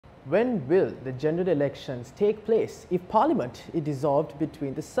When will the general elections take place if Parliament is dissolved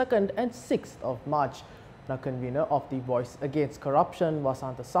between the 2nd and 6th of March? The convener of the Voice Against Corruption,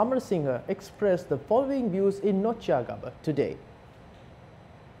 Wasantha Samarasinghe, expressed the following views in Nochiagaba today.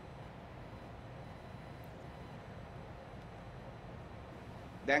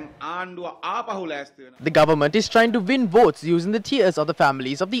 The government is trying to win votes using the tears of the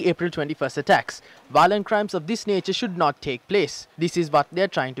families of the April 21st attacks. Violent crimes of this nature should not take place. This is what they are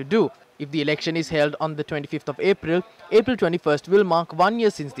trying to do. If the election is held on the 25th of April, April 21st will mark 1 year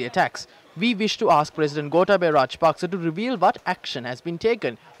since the attacks. We wish to ask President Gotabaya Rajapaksa to reveal what action has been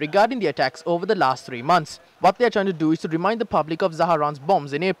taken regarding the attacks over the last 3 months. What they are trying to do is to remind the public of Zaharan's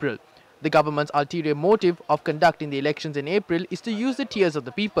bombs in April. The government's ulterior motive of conducting the elections in April is to use the tears of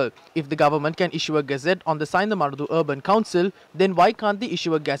the people. If the government can issue a gazette on the Saindamarudu Urban Council, then why can't they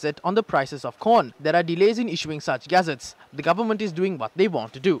issue a gazette on the prices of corn? There are delays in issuing such gazettes. The government is doing what they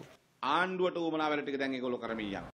want to do.